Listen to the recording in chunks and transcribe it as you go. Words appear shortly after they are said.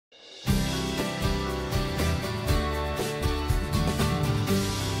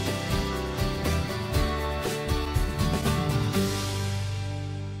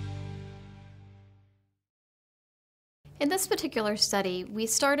In this particular study, we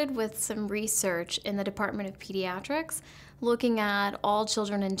started with some research in the Department of Pediatrics, looking at all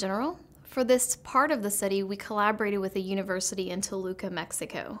children in general. For this part of the study, we collaborated with a university in Toluca,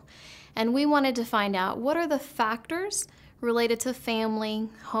 Mexico. And we wanted to find out what are the factors related to family,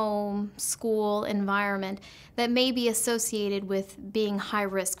 home, school, environment that may be associated with being high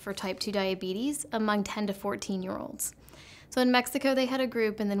risk for type 2 diabetes among 10 to 14-year-olds. So in Mexico, they had a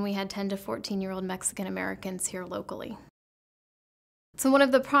group, and then we had 10 to 14-year-old Mexican Americans here locally. So one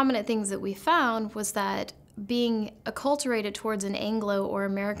of the prominent things that we found was that being acculturated towards an Anglo or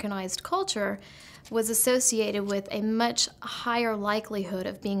Americanized culture was associated with a much higher likelihood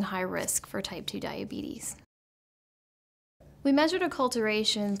of being high risk for type 2 diabetes. We measured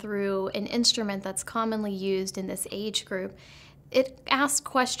acculturation through an instrument that's commonly used in this age group. It asked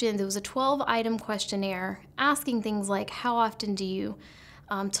questions. It was a 12-item questionnaire asking things like, how often do you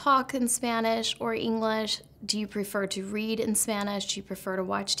talk in Spanish or English? Do you prefer to read in Spanish? Do you prefer to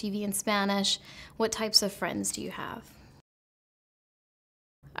watch TV in Spanish? What types of friends do you have?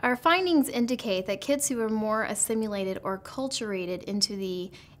 Our findings indicate that kids who are more assimilated or acculturated into the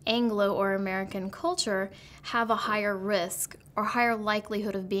Anglo or American culture have a higher risk or higher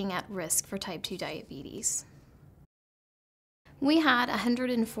likelihood of being at risk for type 2 diabetes. We had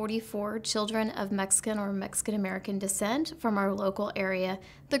 144 children of Mexican or Mexican American descent from our local area,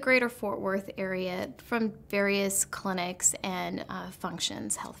 the greater Fort Worth area, from various clinics and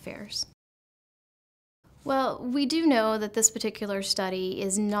functions, health fairs. Well, we do know that this particular study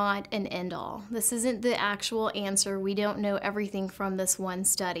is not an end-all. This isn't the actual answer. We don't know everything from this one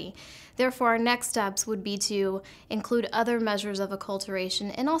study. Therefore, our next steps would be to include other measures of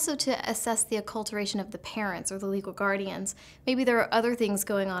acculturation and also to assess the acculturation of the parents or the legal guardians. Maybe there are other things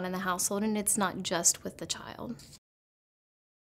going on in the household and it's not just with the child.